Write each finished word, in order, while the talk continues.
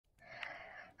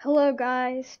Hello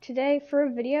guys, today for a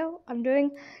video I'm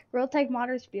doing Real Tech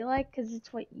Modders Be Like because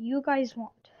it's what you guys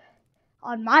want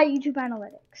on my YouTube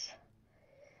analytics.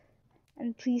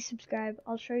 And please subscribe.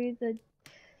 I'll show you the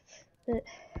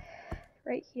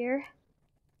right here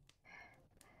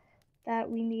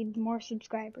that we need more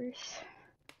subscribers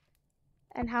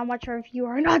and how much of you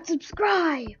are not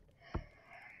subscribed.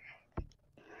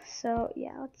 So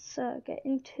yeah, let's get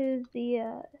into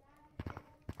the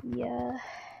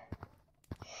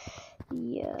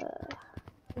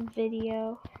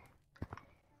video.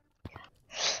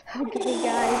 Okay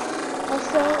guys,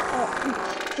 also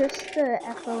it's just the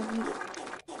FOV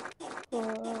for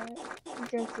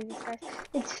guys.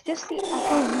 It's just the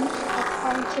FOV that's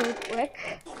on so quick.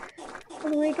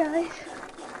 Anyway guys,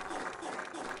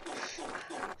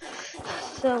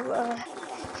 so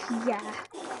yeah.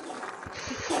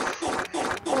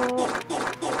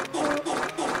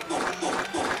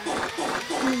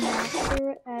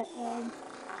 Master at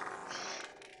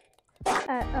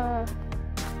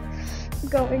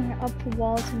going up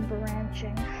walls and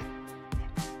branching.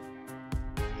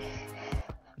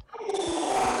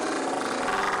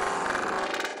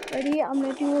 Ready? I'm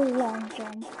gonna do a long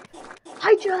jump.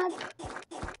 High jump!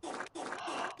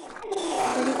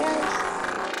 Ready guys?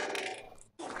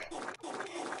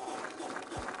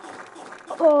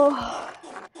 Oh!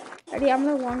 Ready? I'm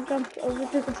gonna long jump over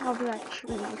to the top of that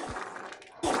tree.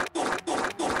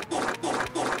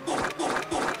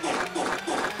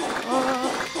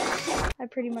 I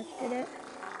pretty much did it.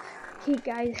 Okay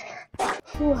guys,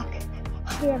 look,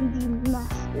 I am the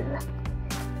master.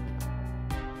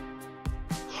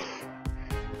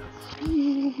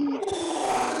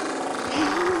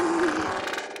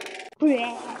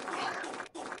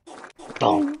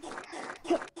 Boom.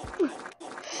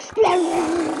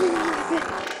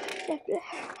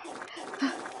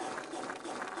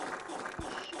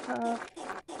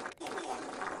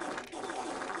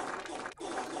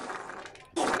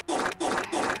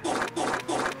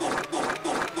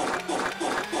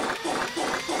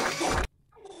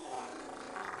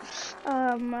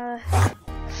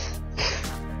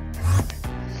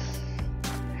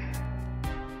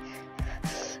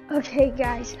 Okay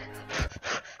guys, this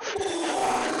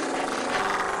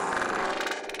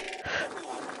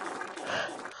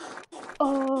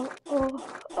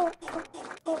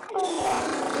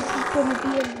is gonna be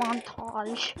a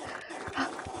montage.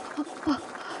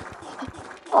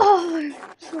 Oh, I'm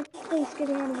so close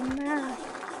getting out of the map.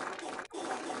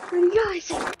 Ready guys?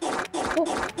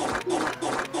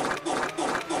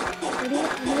 Ready?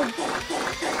 I'm gonna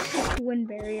touch the wind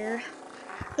barrier.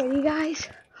 Ready guys?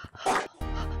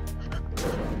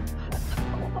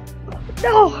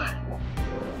 No!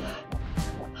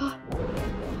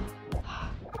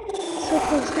 So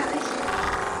close guys.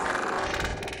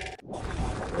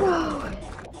 Whoa!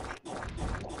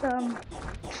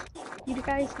 You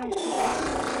guys don't see this.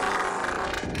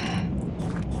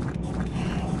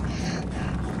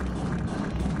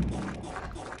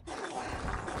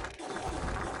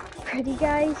 Ready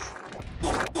guys?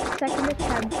 Second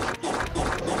attempt.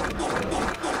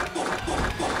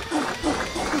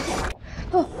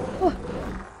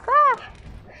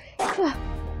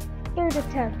 Third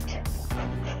attempt.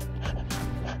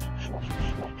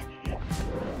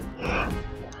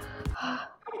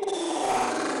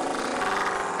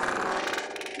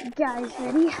 Guys,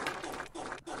 ready?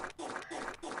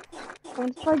 I'm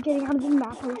gonna try getting out of the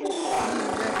map over here.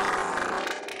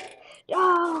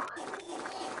 No!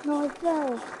 No, I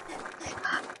fell.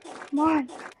 Come on.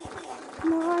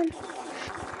 Come on.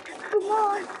 Come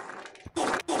on.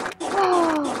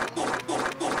 Oh!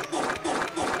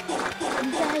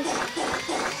 And guys.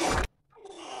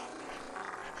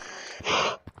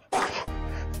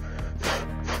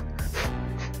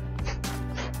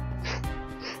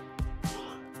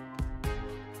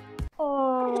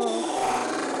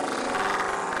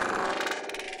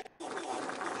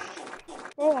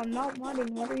 Oh, I'm not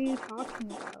modding. What are you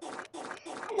talking about?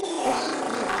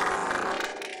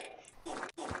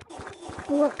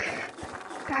 Look,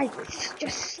 guys, it's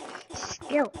just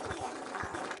skill.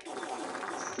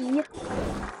 See?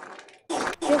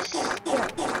 Just skill.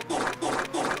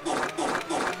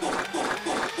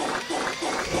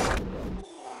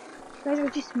 You guys are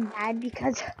just mad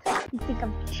because you think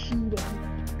I'm cheating.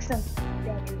 Because I'm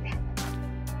better.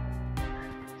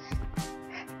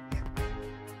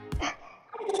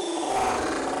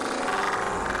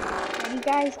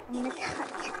 Guys, I'm gonna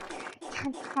touch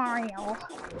tutorial.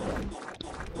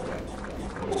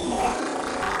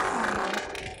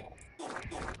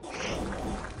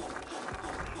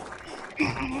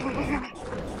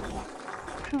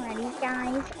 Ready,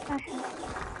 guys?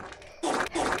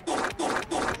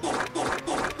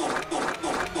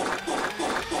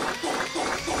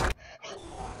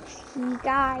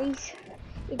 guys.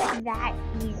 It's that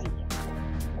easy.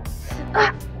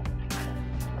 Ah!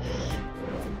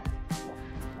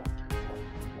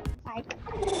 Like.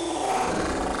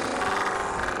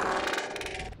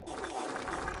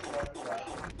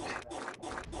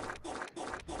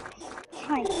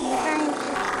 Like, you guys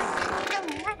just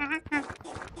like.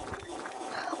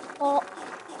 Oh.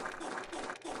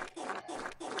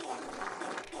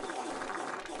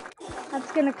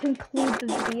 That's gonna conclude the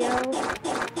video.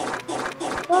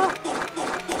 Oh.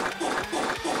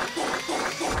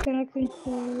 That's gonna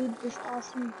conclude this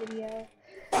awesome video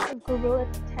of Gorilla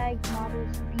Tag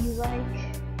Models Be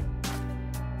Like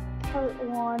Part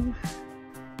 1.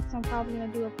 So I'm probably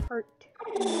gonna do a Part 2.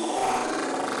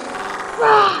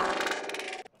 Ah!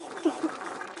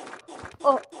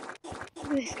 Oh,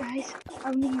 this guys,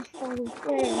 I'm gonna follow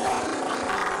prayer.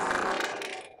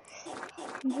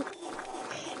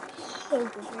 So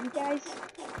good, ready guys?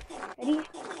 Ready?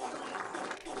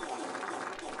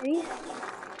 Ready?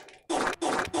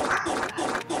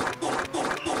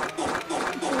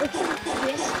 It's literally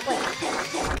just like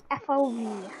FOV.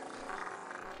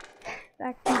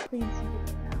 That concludes the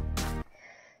video.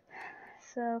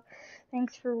 So,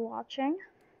 thanks for watching.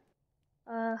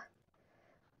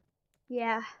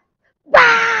 Yeah.